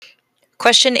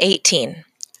Question 18.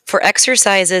 For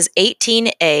exercises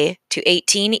 18A to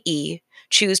 18E,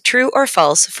 choose true or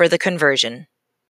false for the conversion.